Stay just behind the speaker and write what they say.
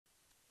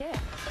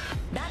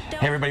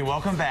Hey everybody,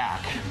 welcome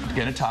back. We're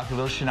going to talk a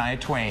little Shania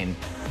Twain,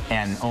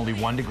 and only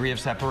 1 degree of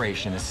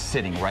separation is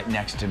sitting right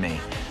next to me.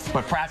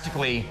 But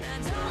practically,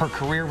 her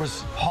career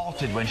was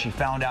halted when she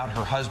found out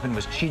her husband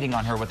was cheating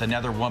on her with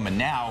another woman.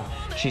 Now,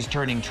 she's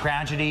turning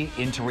tragedy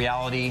into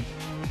reality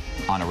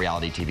on a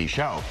reality TV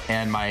show.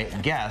 And my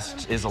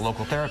guest is a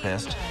local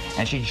therapist,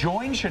 and she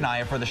joined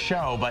Shania for the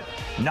show, but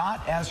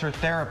not as her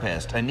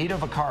therapist. Anita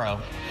Vaccaro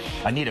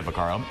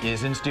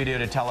is in studio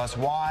to tell us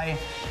why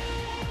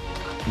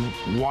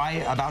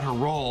about her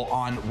role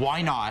on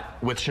Why Not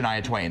with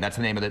Shania Twain. That's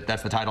the name of it.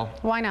 That's the title?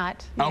 Why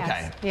Not.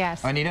 Okay.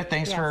 Yes. Anita,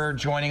 thanks for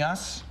joining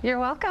us. You're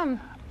welcome.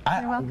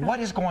 You're welcome. What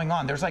is going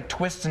on? There's like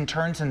twists and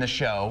turns in the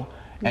show,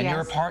 and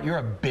you're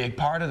a big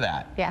part of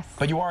that. Yes.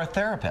 But you are a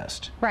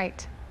therapist.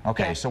 Right.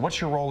 Okay, yes. So what's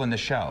your role in the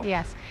show?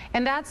 Yes,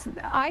 and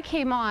I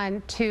came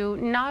on to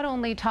not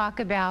only talk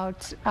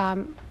about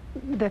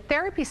the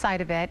therapy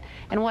side of it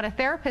and what a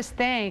therapist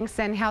thinks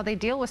and how they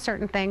deal with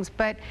certain things,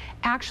 but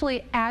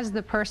actually as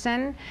the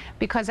person,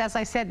 because as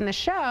I said in the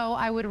show,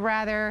 I would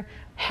rather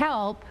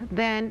help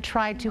than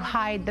try to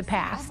hide the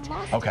past.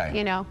 Okay.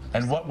 You know.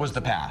 And what was the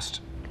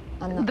past?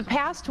 The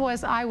past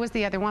was I was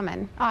the other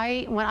woman.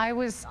 When I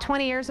was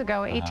 20 years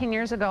ago, 18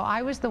 years ago,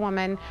 I was the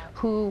woman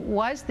who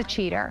was the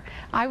cheater.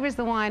 I was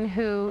the one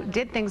who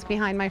did things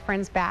behind my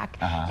friend's back.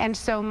 And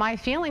so my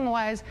feeling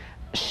was,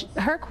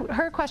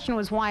 her question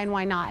was why and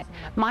why not.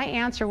 My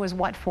answer was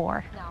what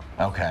for.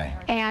 Okay.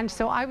 And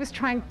so I was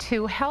trying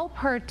to help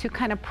her to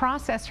kind of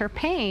process her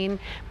pain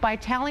by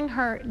telling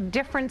her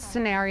different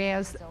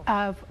scenarios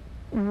of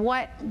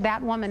what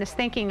that woman is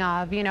thinking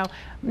of, you know,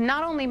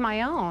 not only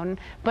my own,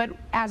 but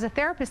as a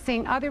therapist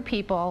seeing other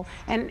people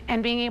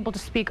and being able to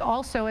speak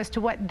also as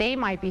to what they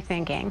might be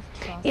thinking.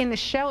 In the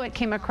show, it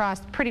came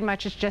across pretty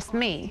much as just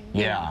me.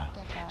 Yeah.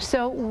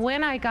 So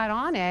when I got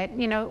on it,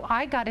 you know,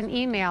 I got an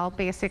email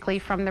basically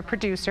from the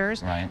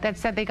producers that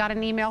said they got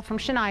an email from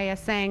Shania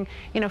saying,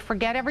 you know,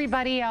 forget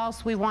everybody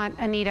else, we want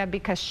Anita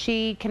because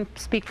she can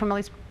speak from all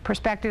these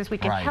perspectives, we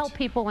can help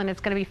people, and it's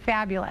going to be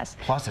fabulous.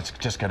 Plus, it's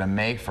just going to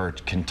make for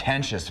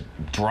contentious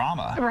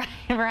drama.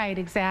 Right,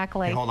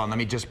 exactly. Hey, hold on, let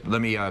me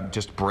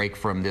just break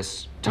from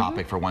this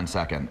topic for 1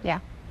 second. Yeah.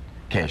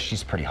 Okay,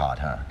 she's pretty hot,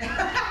 huh?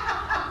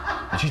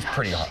 She's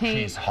pretty hot.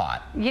 She's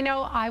hot. You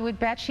know, I would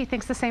bet she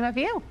thinks the same of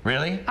you.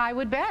 Really? I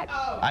would bet.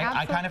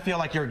 I kind of feel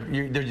like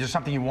there's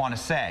something you want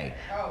to say.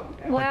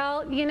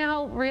 Well, you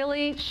know,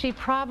 really, she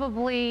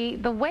probably,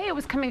 the way it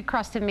was coming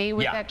across to me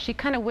was that she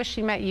kind of wished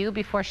she met you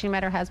before she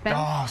met her husband.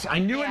 Oh, I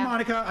knew it,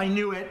 Monica. I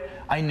knew it.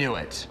 I knew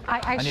it.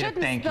 I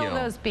shouldn't spill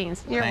those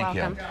beans. You're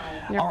welcome.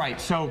 All right,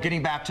 so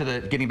getting back to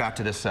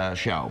this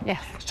show.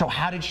 Yes. So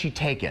how did she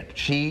take it?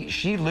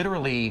 She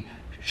literally.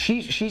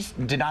 She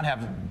did not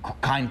have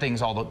kind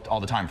things all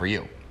the time for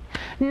you.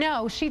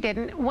 No, she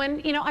didn't.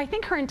 You know, I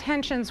think her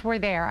intentions were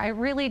there. I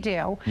really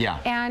do.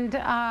 Yeah. And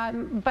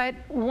but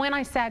when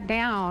I sat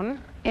down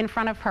in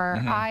front of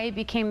her, I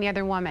became the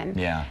other woman.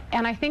 Yeah.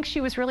 And I think she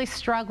was really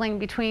struggling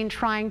between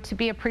trying to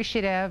be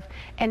appreciative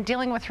and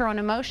dealing with her own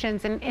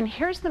emotions. And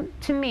here's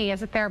to me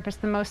as a therapist,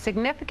 the most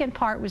significant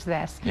part was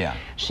this. Yeah.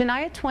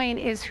 Shania Twain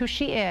is who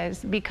she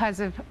is because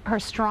of her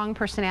strong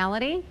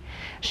personality.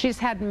 She's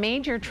had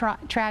major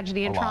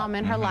tragedy and trauma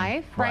in her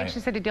life, right?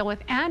 She's had to deal with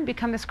and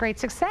become this great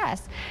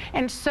success.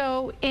 And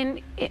so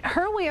in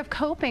her way of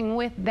coping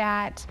with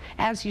that,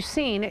 as you've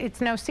seen,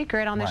 it's no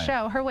secret on the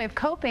show, her way of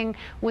coping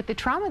with the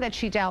trauma that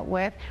she dealt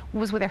with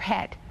was with her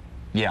head.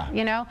 Yeah.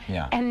 You know?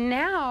 Yeah. And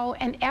now,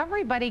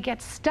 everybody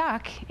gets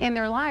stuck in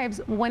their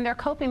lives when their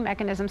coping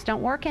mechanisms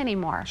don't work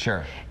anymore.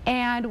 Sure.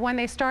 And when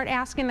they start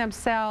asking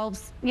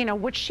themselves, you know,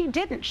 which she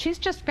didn't, she's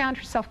just found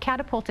herself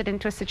catapulted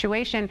into a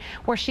situation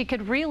where she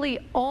could really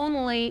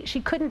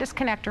she couldn't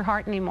disconnect her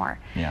heart anymore.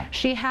 Yeah.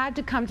 She had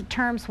to come to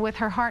terms with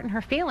her heart and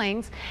her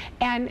feelings.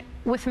 And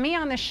with me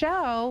on the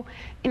show,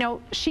 you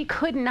know, she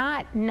could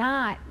not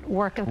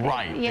work with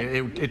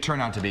it. It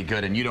turned out to be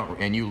good, and you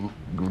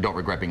don't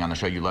regret being on the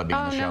show. You love being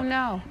on the show.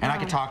 No. And I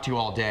could talk to you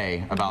all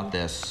day about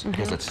this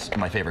because it's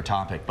my favorite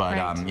topic.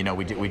 But you know,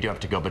 we do have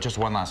to go. But just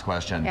one last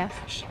question. Yes.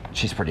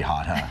 She's pretty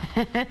hot,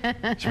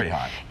 huh? She's pretty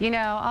hot. You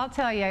know, I'll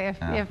tell you,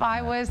 if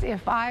I was,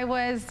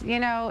 you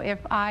know, if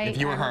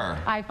you were her,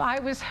 if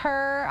I was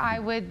her, I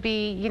would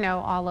be, you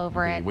know, all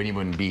over it. We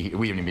wouldn't be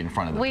in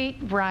front of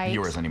the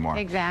viewers anymore.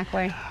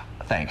 Exactly.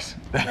 Thanks.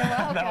 You're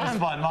welcome. That was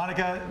fun,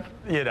 Monica.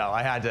 You know,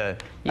 I had to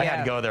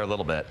go there a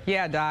little bit.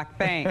 Yeah, Doc.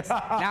 Thanks.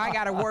 Now I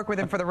got to work with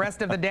him for the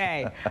rest of the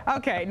day.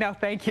 Okay. No,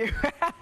 thank you.